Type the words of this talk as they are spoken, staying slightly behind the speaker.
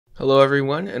Hello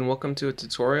everyone, and welcome to a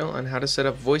tutorial on how to set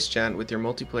up voice chat with your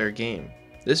multiplayer game.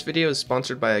 This video is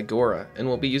sponsored by Agora, and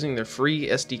we'll be using their free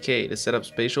SDK to set up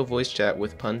spatial voice chat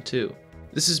with Pun 2.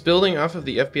 This is building off of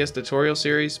the FPS tutorial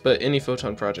series, but any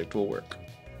Photon project will work.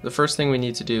 The first thing we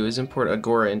need to do is import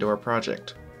Agora into our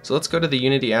project. So let's go to the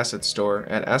Unity Asset Store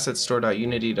at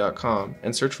assetstore.unity.com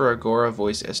and search for Agora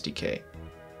Voice SDK.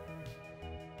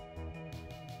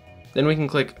 Then we can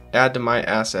click Add to My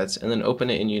Assets and then open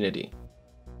it in Unity.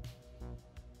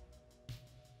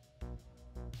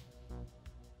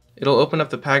 It'll open up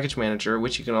the Package Manager,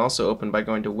 which you can also open by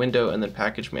going to Window and then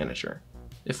Package Manager.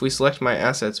 If we select My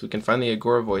Assets, we can find the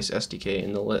Agora Voice SDK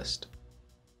in the list.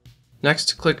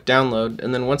 Next, click Download,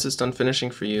 and then once it's done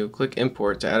finishing for you, click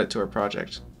Import to add it to our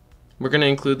project. We're going to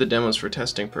include the demos for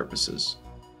testing purposes.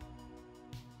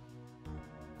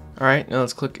 Alright, now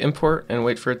let's click Import and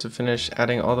wait for it to finish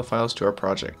adding all the files to our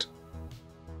project.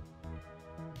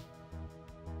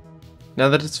 Now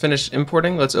that it's finished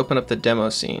importing, let's open up the demo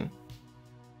scene.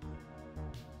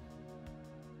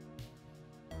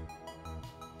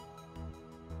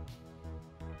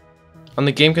 On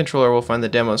the game controller, we'll find the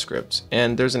demo script,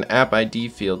 and there's an app ID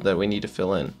field that we need to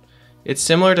fill in. It's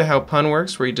similar to how Pun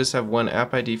works, where you just have one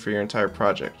app ID for your entire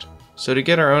project. So to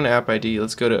get our own app ID,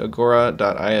 let's go to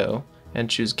agora.io and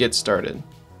choose Get Started.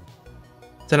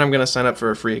 Then I'm going to sign up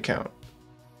for a free account.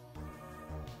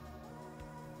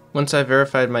 Once I've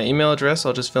verified my email address,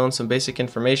 I'll just fill in some basic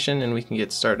information and we can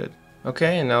get started.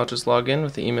 Okay, and now I'll just log in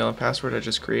with the email and password I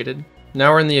just created.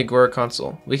 Now we're in the Agora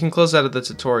console. We can close out of the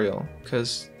tutorial,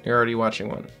 because you're already watching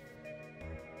one.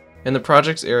 In the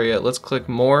projects area, let's click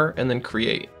More and then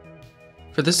Create.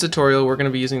 For this tutorial, we're going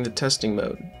to be using the testing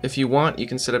mode. If you want, you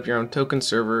can set up your own token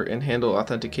server and handle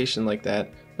authentication like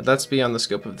that, but that's beyond the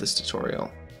scope of this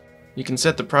tutorial. You can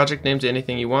set the project name to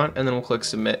anything you want, and then we'll click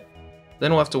Submit.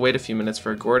 Then we'll have to wait a few minutes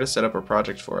for Agora to set up our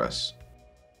project for us.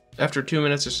 After 2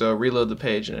 minutes or so, reload the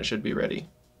page and it should be ready.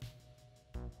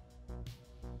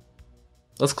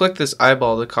 Let's click this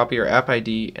eyeball to copy our app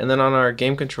ID, and then on our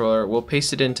game controller, we'll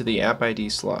paste it into the app ID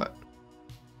slot.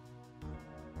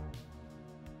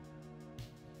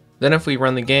 Then if we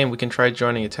run the game, we can try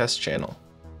joining a test channel.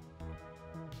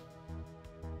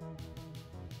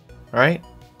 Alright,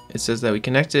 it says that we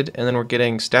connected, and then we're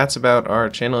getting stats about our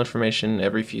channel information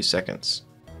every few seconds.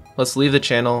 Let's leave the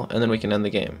channel, and then we can end the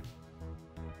game.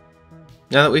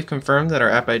 Now that we've confirmed that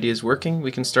our app ID is working,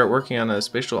 we can start working on a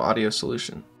spatial audio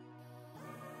solution.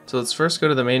 So let's first go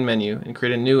to the main menu and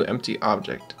create a new empty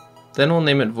object. Then we'll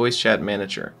name it Voice Chat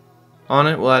Manager. On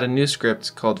it, we'll add a new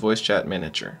script called Voice Chat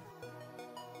Manager.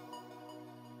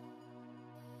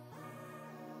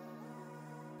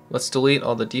 Let's delete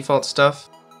all the default stuff.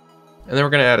 And then we're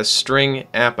going to add a string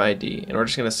app ID, and we're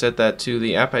just going to set that to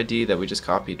the app ID that we just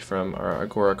copied from our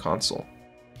Agora console.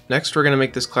 Next, we're going to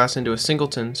make this class into a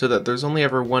singleton so that there's only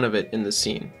ever one of it in the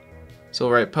scene. So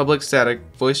we'll write public static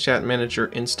Voice Chat Manager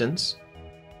instance.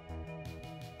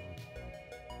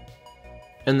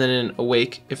 And then in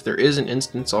awake, if there is an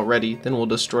instance already, then we'll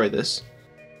destroy this.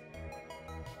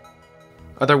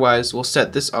 Otherwise, we'll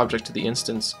set this object to the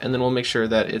instance, and then we'll make sure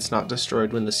that it's not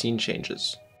destroyed when the scene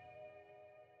changes.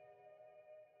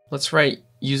 Let's write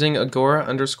using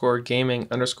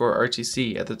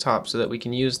Agora_gaming_RTC at the top so that we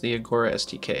can use the Agora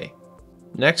SDK.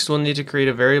 Next, we'll need to create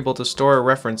a variable to store a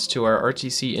reference to our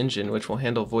RTC engine, which will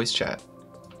handle voice chat.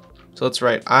 So let's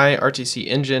write iRTC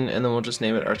engine, and then we'll just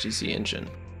name it RTC engine.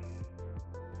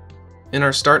 In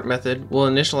our start method, we'll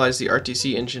initialize the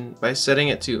RTC engine by setting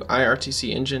it to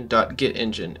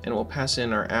iRTCEngine.getEngine, and we'll pass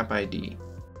in our app ID.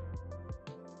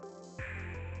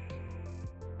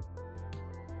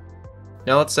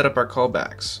 Now let's set up our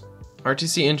callbacks.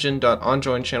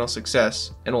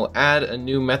 RTCEngine.onJoinChannelSuccess, and we'll add a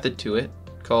new method to it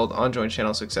called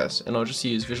onJoinChannelSuccess, and I'll just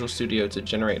use Visual Studio to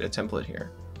generate a template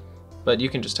here. But you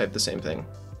can just type the same thing.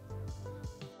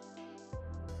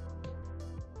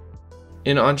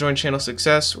 In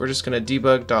onJoinChannelSuccess, we're just going to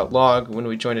debug.log when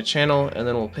we join a channel, and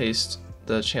then we'll paste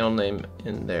the channel name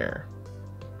in there.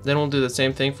 Then we'll do the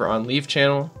same thing for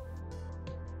onLeaveChannel.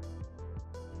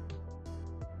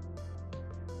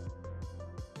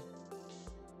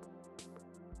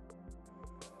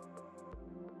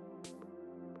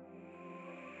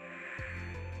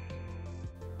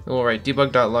 Then we'll write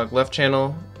debug.log left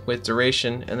channel with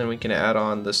duration, and then we can add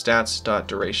on the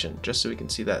stats.duration just so we can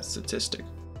see that statistic.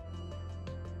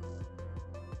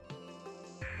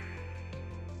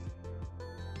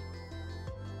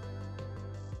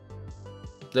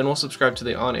 Then we'll subscribe to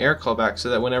the on-air callback so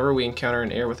that whenever we encounter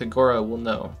an error with Agora, we'll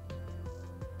know.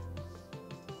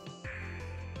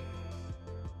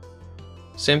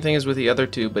 Same thing as with the other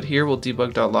two, but here we'll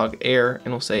debug.log error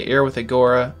and we'll say error with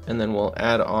Agora, and then we'll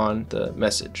add on the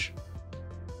message.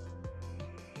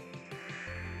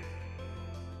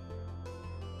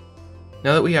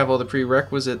 Now that we have all the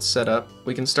prerequisites set up,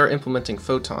 we can start implementing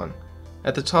Photon.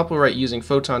 At the top we'll write using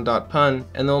photon.pun,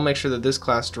 and then we'll make sure that this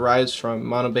class derives from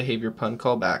monobehavior pun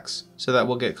callbacks, so that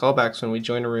we'll get callbacks when we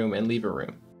join a room and leave a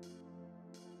room.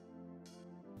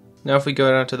 Now if we go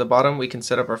down to the bottom, we can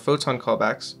set up our Photon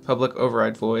callbacks, public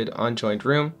override void on joined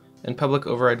room, and public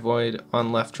override void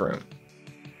on left room.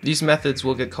 These methods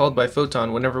will get called by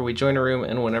Photon whenever we join a room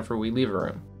and whenever we leave a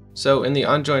room. So in the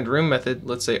onJoinedRoom method,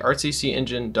 let's say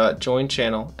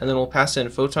rtcengine.joinChannel, and then we'll pass in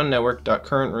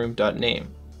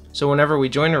photonnetwork.currentroom.name. So whenever we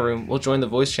join a room, we'll join the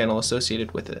voice channel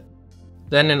associated with it.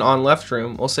 Then in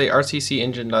onLeftRoom, we'll say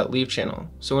rtcengine.leaveChannel.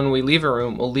 So when we leave a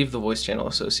room, we'll leave the voice channel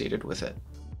associated with it.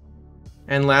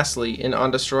 And lastly, in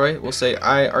onDestroy, we'll say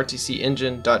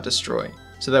irtcengine.destroy,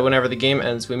 so that whenever the game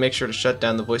ends, we make sure to shut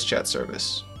down the voice chat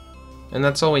service. And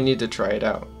that's all we need to try it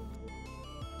out.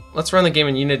 Let's run the game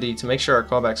in Unity to make sure our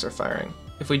callbacks are firing.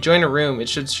 If we join a room, it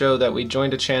should show that we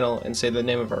joined a channel and say the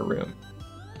name of our room.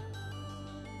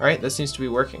 Alright, that seems to be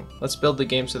working. Let's build the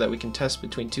game so that we can test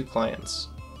between two clients.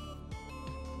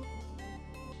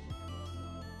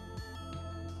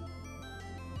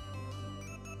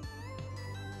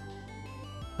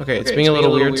 Okay, it's being a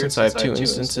little weird since I have two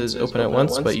instances open at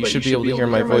once, but you should be able to hear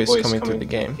my voice coming through the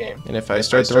game. And if I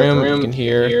start the room, you can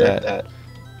hear that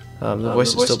the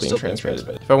voice is still being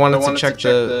transmitted. If I wanted to check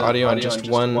the audio on just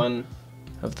one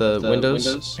of the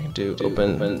windows, I can do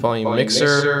open volume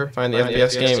mixer, find the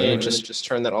FPS game, and just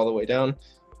turn that all the way down.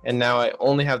 And now I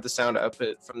only have the sound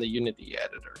output from the Unity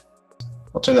editor.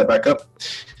 I'll turn that back up.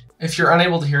 If you're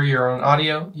unable to hear your own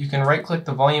audio, you can right-click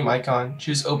the volume icon,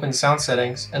 choose Open Sound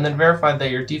Settings, and then verify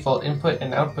that your default input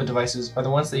and output devices are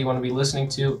the ones that you want to be listening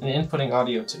to and inputting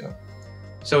audio to.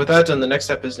 So with that done, the next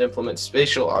step is to implement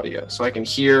spatial audio, so I can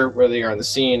hear where they are on the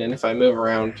scene, and if I move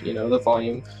around, the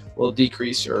volume will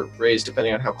decrease or raise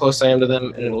depending on how close I am to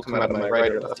them, and it will come out of my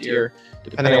right or left ear,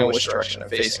 depending on which direction I'm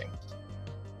facing.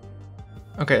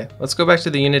 Okay, let's go back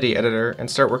to the Unity editor and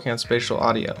start working on spatial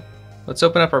audio. Let's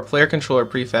open up our player controller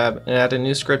prefab and add a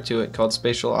new script to it called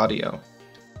spatial audio.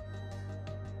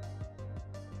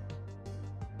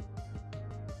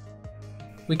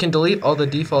 We can delete all the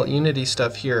default Unity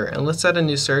stuff here, and let's add a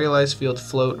new serialized field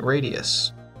float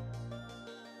radius.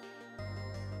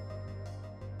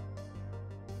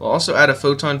 We'll also add a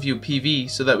photon view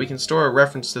PV so that we can store a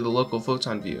reference to the local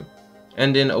photon view.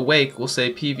 And in awake, we'll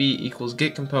say PV equals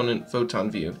getComponent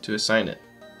photon view to assign it.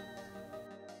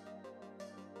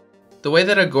 The way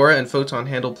that Agora and Photon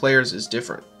handle players is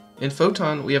different. In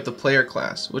Photon, we have the player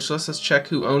class, which lets us check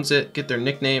who owns it, get their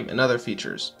nickname, and other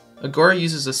features. Agora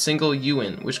uses a single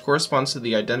UN, which corresponds to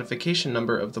the identification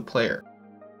number of the player.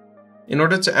 In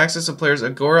order to access a player's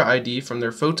Agora ID from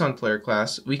their Photon player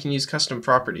class, we can use custom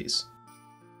properties.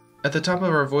 At the top of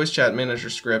our voice chat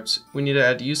manager script, we need to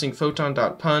add using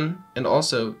photon.pun and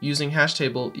also using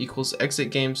hashtable equals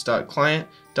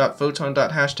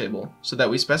exitgames.client.photon.hashtable so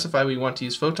that we specify we want to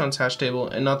use Photon's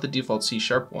hashtable and not the default C#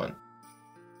 one.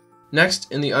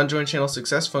 Next, in the onJoinChannel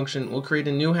success function, we'll create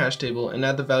a new hashtable and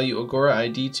add the value Agora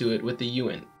ID to it with the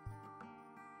UN.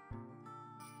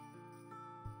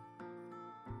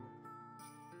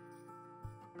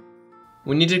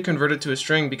 We need to convert it to a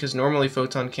string because normally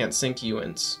Photon can't sync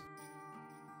UNs.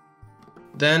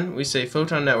 Then we say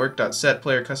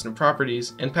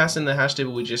photonnetwork.setPlayerCustomProperties and pass in the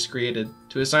hashtable we just created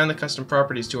to assign the custom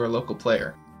properties to our local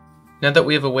player. Now that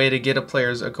we have a way to get a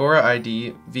player's Agora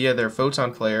ID via their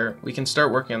Photon player, we can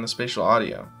start working on the spatial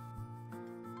audio.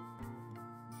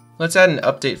 Let's add an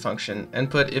update function and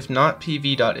put if not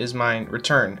pv.isMine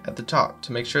return at the top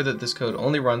to make sure that this code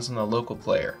only runs on the local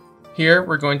player. Here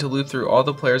we're going to loop through all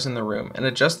the players in the room and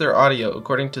adjust their audio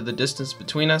according to the distance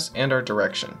between us and our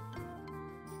direction.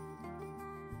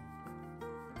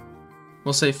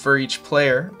 We'll say for each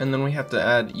player, and then we have to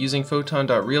add using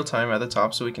photon.realtime at the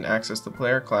top so we can access the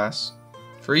player class.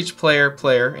 For each player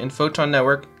in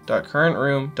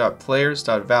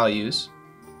photonnetwork.currentroom.players.values.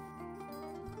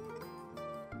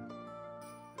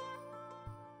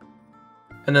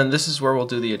 And then this is where we'll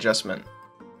do the adjustment.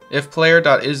 If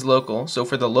player.isLocal, so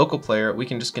for the local player, we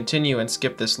can just continue and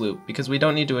skip this loop because we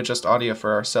don't need to adjust audio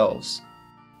for ourselves.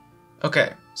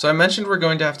 Okay, so I mentioned we're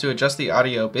going to have to adjust the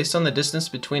audio based on the distance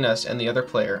between us and the other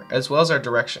player, as well as our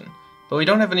direction, but we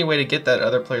don't have any way to get that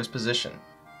other player's position.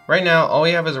 Right now, all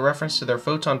we have is a reference to their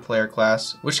Photon player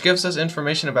class, which gives us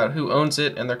information about who owns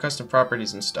it and their custom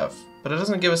properties and stuff, but it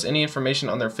doesn't give us any information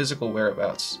on their physical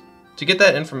whereabouts. To get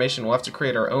that information, we'll have to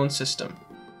create our own system.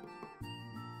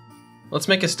 Let's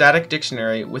make a static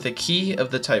dictionary with a key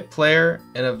of the type player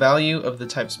and a value of the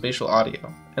type spatial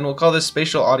audio, and we'll call this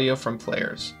spatial audio from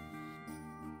players.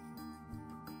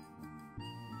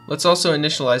 Let's also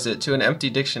initialize it to an empty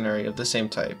dictionary of the same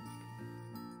type.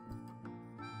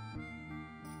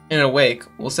 In awake,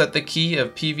 we'll set the key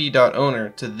of pv.owner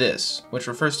to this, which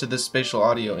refers to this spatial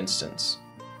audio instance.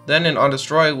 Then in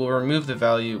onDestroy, we'll remove the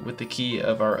value with the key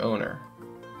of our owner.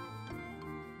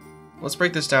 Let's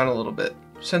break this down a little bit.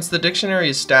 Since the dictionary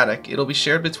is static, it'll be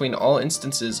shared between all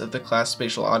instances of the class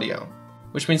spatial audio,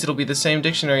 which means it'll be the same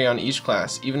dictionary on each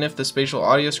class, even if the spatial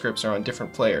audio scripts are on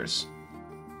different players.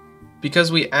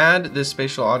 Because we add this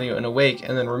spatial audio in awake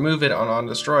and then remove it on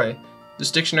onDestroy, this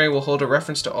dictionary will hold a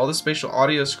reference to all the spatial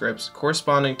audio scripts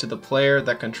corresponding to the player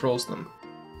that controls them.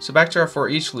 So back to our for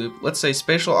each loop, let's say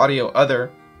spatial audio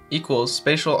other equals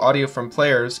spatial audio from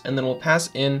players, and then we'll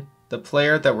pass in the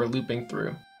player that we're looping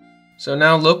through. So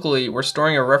now locally, we're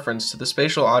storing a reference to the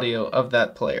spatial audio of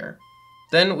that player.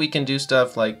 Then we can do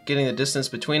stuff like getting the distance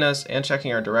between us and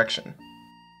checking our direction.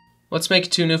 Let's make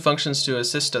two new functions to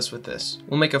assist us with this.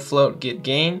 We'll make a float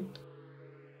getGain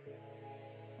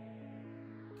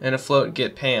and a float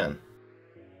getPan.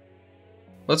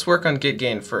 Let's work on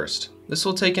getGain first. This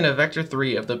will take in a vector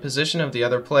 3 of the position of the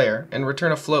other player and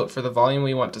return a float for the volume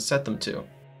we want to set them to.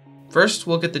 First,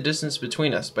 we'll get the distance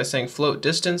between us by saying float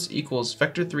distance equals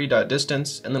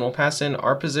vector3.distance, and then we'll pass in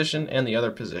our position and the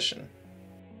other position.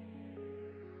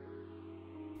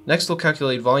 Next, we'll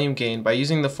calculate volume gain by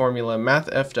using the formula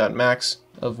mathf.max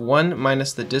of 1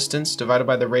 minus the distance divided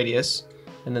by the radius,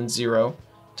 and then 0,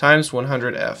 times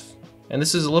 100f. And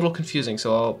this is a little confusing,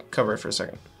 so I'll cover it for a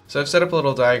second. So I've set up a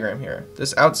little diagram here.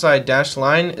 This outside dashed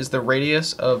line is the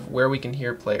radius of where we can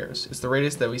hear players. It's the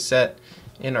radius that we set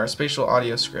in our spatial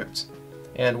audio script.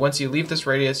 And once you leave this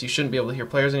radius, you shouldn't be able to hear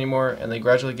players anymore, and they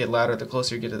gradually get louder the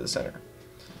closer you get to the center.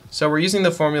 So we're using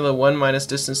the formula 1 minus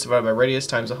distance divided by radius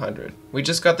times 100. We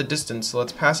just got the distance, so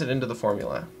let's pass it into the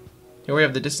formula. Here we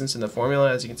have the distance in the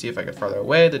formula. As you can see, if I get farther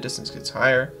away, the distance gets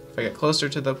higher. If I get closer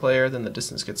to the player, then the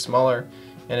distance gets smaller,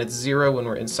 and it's 0 when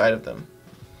we're inside of them.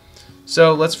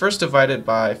 So let's first divide it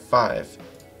by 5.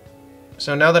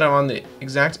 So now that I'm on the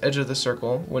exact edge of the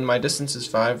circle, when my distance is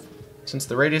 5, since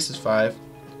the radius is 5,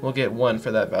 we'll get 1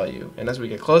 for that value. And as we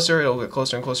get closer, it'll get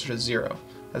closer and closer to 0.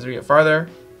 As we get farther,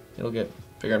 it'll get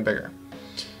bigger and bigger.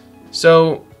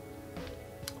 So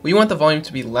we want the volume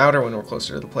to be louder when we're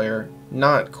closer to the player,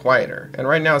 not quieter. And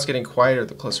right now it's getting quieter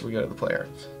the closer we go to the player.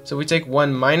 So we take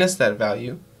 1 minus that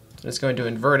value, and it's going to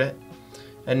invert it.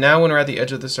 And now when we're at the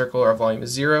edge of the circle, our volume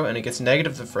is 0, and it gets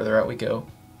negative the further out we go.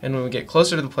 And when we get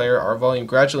closer to the player, our volume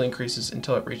gradually increases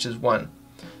until it reaches 1.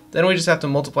 Then we just have to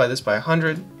multiply this by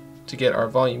 100 to get our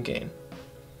volume gain.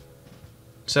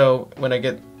 So when I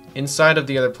get inside of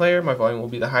the other player, my volume will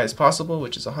be the highest possible,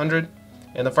 which is 100.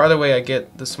 And the farther away I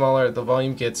get, the smaller the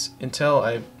volume gets until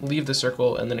I leave the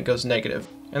circle, and then it goes negative.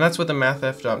 And that's what the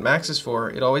mathf.max is for.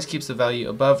 It always keeps the value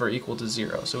above or equal to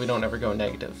 0, so we don't ever go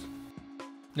negative.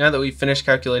 Now that we've finished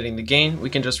calculating the gain, we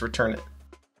can just return it.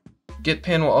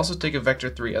 GetPan will also take a vector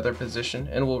 3 other position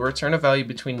and will return a value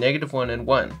between -1 and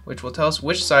 1, which will tell us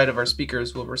which side of our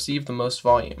speakers will receive the most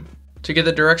volume. To get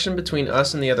the direction between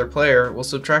us and the other player, we'll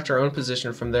subtract our own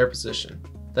position from their position.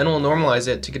 Then we'll normalize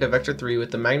it to get a vector 3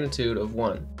 with the magnitude of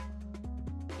 1.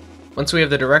 Once we have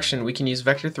the direction, we can use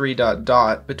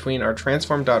vector3.dot between our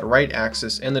transform.right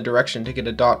axis and the direction to get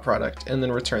a dot product, and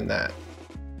then return that.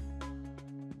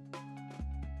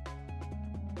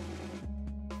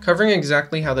 Covering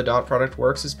exactly how the dot product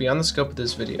works is beyond the scope of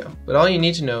this video, but all you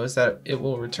need to know is that it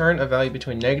will return a value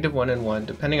between -1 and 1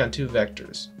 depending on two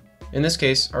vectors. In this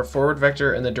case, our forward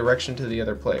vector and the direction to the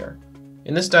other player.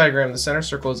 In this diagram, the center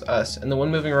circle is us, and the one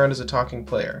moving around is a talking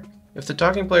player. If the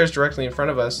talking player is directly in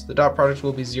front of us, the dot product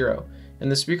will be 0,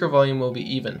 and the speaker volume will be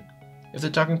even. If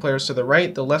the talking player is to the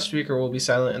right, the left speaker will be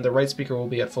silent and the right speaker will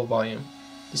be at full volume.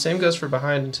 The same goes for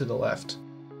behind and to the left.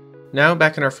 Now,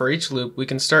 back in our for each loop, we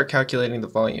can start calculating the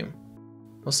volume.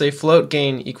 We'll say float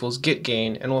gain equals get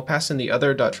gain, and we'll pass in the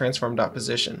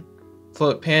other.transform.position.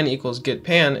 Float pan equals get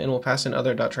pan, and we'll pass in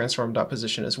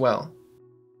other.transform.position as well.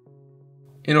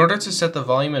 In order to set the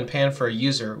volume and pan for a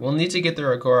user, we'll need to get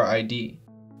their Agora ID.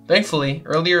 Thankfully,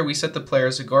 earlier we set the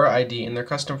player's Agora ID in their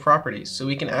custom properties, so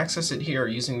we can access it here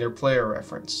using their player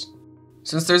reference.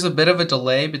 Since there's a bit of a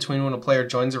delay between when a player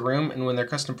joins a room and when their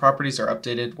custom properties are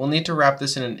updated, we'll need to wrap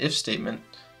this in an if statement,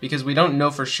 because we don't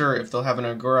know for sure if they'll have an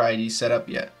Agora ID set up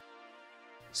yet.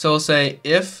 So we'll say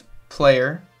if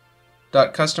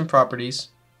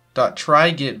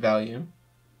player.customproperties.tryGetValue,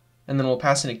 and then we'll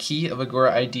pass in a key of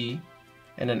Agora ID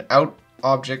and an out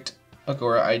object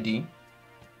Agora ID,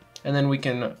 and then we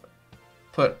can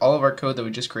put all of our code that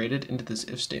we just created into this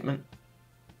if statement.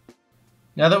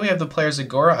 Now that we have the player's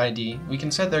Agora ID, we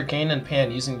can set their gain and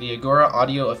pan using the Agora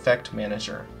Audio Effect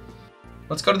Manager.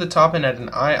 Let's go to the top and add an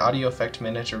Audio Effect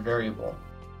Manager variable.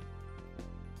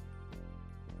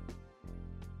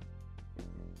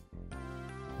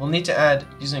 We'll need to add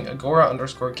using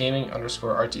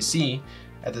Agora_gaming_RTC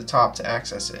at the top to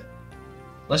access it.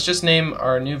 Let's just name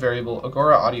our new variable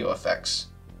Agora Audio Effects.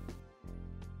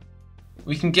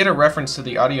 We can get a reference to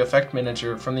the Audio Effect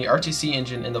Manager from the RTC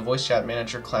engine in the Voice Chat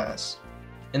Manager class.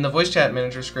 In the Voice Chat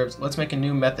Manager script, let's make a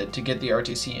new method to get the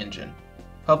RTC engine.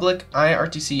 Public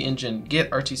iRTC engine get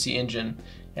RTC engine,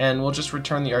 and we'll just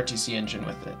return the RTC engine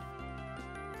with it.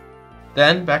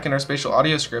 Then, back in our spatial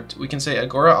audio script, we can say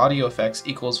Agora Audio Effects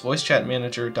equals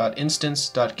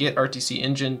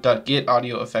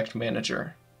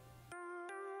voicechatmanager.instance.getRTCengine.getAudioEffectManager.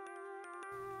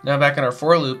 Now back in our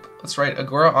for loop, let's write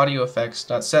Agora Audio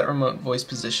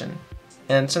Effects.setRemoteVoicePosition.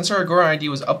 And since our Agora ID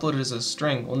was uploaded as a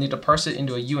string, we'll need to parse it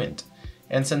into a uint.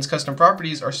 And since custom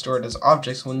properties are stored as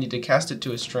objects, we'll need to cast it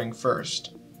to a string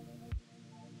first.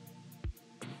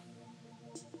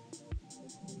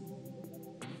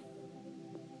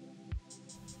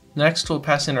 Next, we'll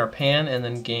pass in our pan and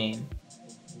then gain.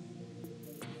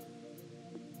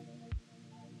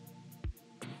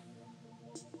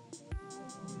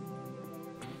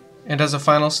 And as a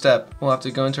final step, we'll have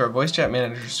to go into our Voice Chat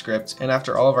Manager script, and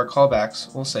after all of our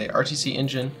callbacks, we'll say RTC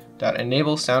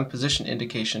engine.enable sound position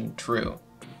indication true.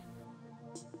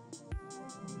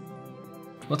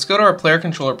 Let's go to our player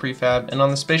controller prefab, and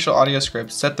on the spatial audio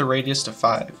script, set the radius to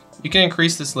 5. You can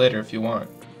increase this later if you want.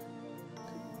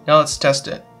 Now let's test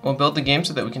it. We'll build the game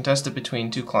so that we can test it between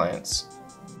two clients.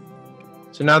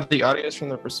 So now the audio is from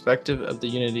the perspective of the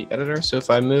Unity editor, so if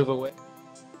I move away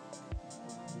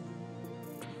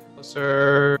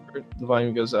closer, the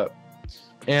volume goes up.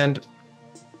 And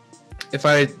if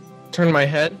I turn my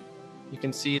head, you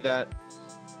can see that,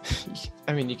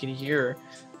 you can hear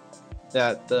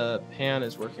that the pan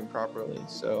is working properly.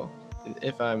 So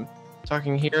if I'm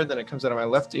talking here, then it comes out of my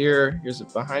left ear, here's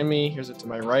it behind me, here's it to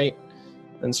my right,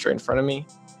 then straight in front of me.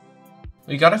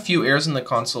 We got a few errors in the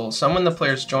console, some when the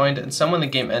players joined and some when the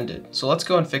game ended, so let's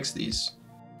go and fix these.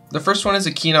 The first one is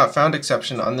a key not found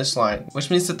exception on this line, which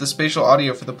means that the spatial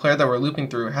audio for the player that we're looping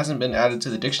through hasn't been added to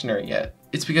the dictionary yet.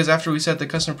 It's because after we set the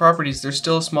custom properties, there's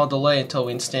still a small delay until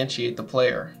we instantiate the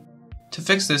player. To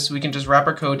fix this, we can just wrap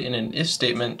our code in an if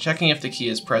statement, checking if the key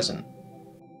is present.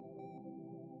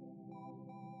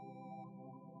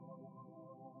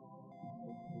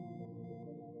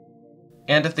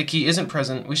 And if the key isn't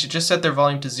present, we should just set their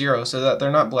volume to 0 so that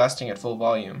they're not blasting at full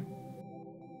volume.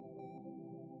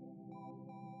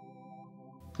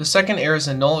 The second error is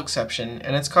a null exception,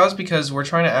 and it's caused because we're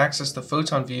trying to access the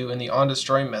photon view in the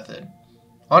onDestroy method.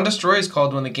 OnDestroy is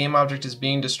called when the game object is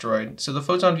being destroyed, so the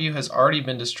photon view has already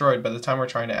been destroyed by the time we're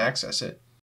trying to access it.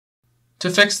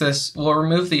 To fix this, we'll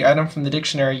remove the item from the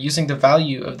dictionary using the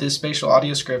value of this spatial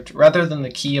audio script rather than the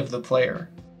key of the player.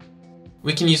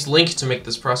 We can use link to make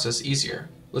this process easier.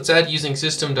 Let's add using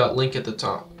system.link at the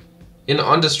top. In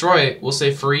onDestroy, we'll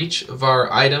say for each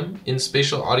var item in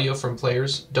spatial audio from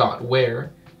players dot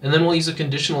where, and then we'll use a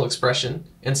conditional expression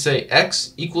and say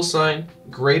x =,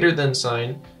 greater than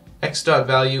sign,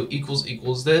 x.value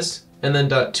 == this, and then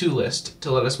 .toList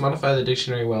to let us modify the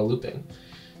dictionary while looping.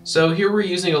 So here we're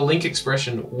using a link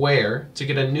expression where to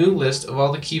get a new list of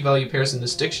all the key value pairs in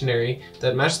this dictionary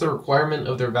that match the requirement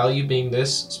of their value being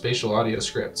this spatial audio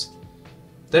script.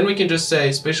 Then we can just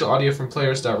say spatial audio from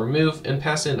players.remove and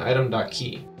pass in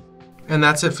item.key. And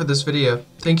that's it for this video.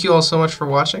 Thank you all so much for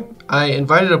watching. I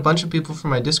invited a bunch of people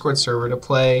from my Discord server to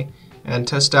play and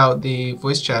test out the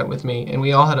voice chat with me, and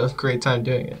we all had a great time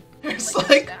doing it. It's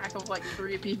like a stack of like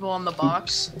 3 people on the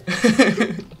box.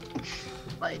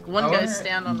 Like one guy's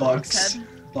stand on the box head.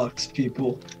 Box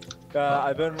people.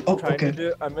 I've been trying to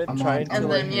do. And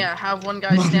then yeah, have one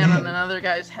guy stand on another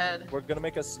guy's head. We're gonna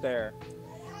make a stair.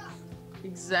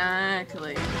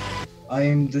 Exactly. I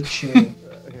am the chair.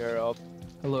 Here, I'll.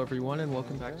 Hello everyone and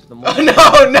welcome back to the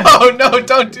No,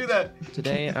 don't do that.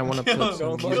 Today I want to put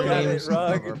some Don't look at it, usernames of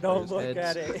our Rug. Don't players' look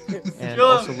at heads it. and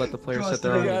also let the players set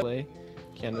their own display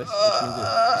canvas, which means it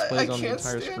displays on the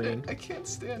entire screen. I can't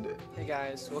stand it. Hey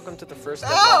guys, welcome to the first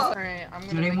Alright, I'm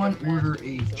gonna Did anyone make a order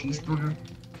a cheeseburger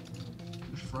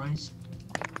with fries?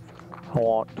 I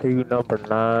want 2 number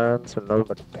 9s, a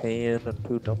number 10, and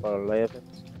 2 number 11s.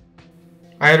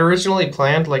 I had originally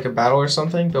planned like a battle or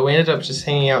something, but we ended up just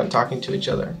hanging out and talking to each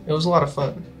other. It was a lot of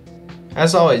fun.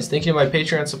 As always, thank you to my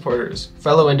Patreon supporters,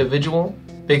 Fellow Individual,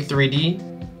 Big3D,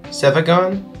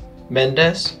 Sevagon,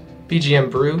 Mendes, PGM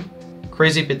Brew,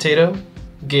 Crazy Potato,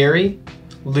 Gary,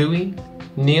 Louie,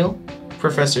 Neil,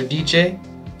 Professor DJ,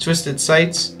 Twisted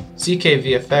Sights,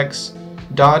 ZKVFX,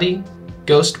 Dottie,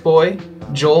 Ghost Boy,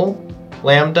 Joel,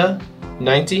 Lambda,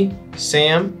 90,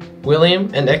 Sam, William,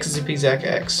 and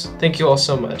XZPZackX. Thank you all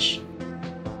so much.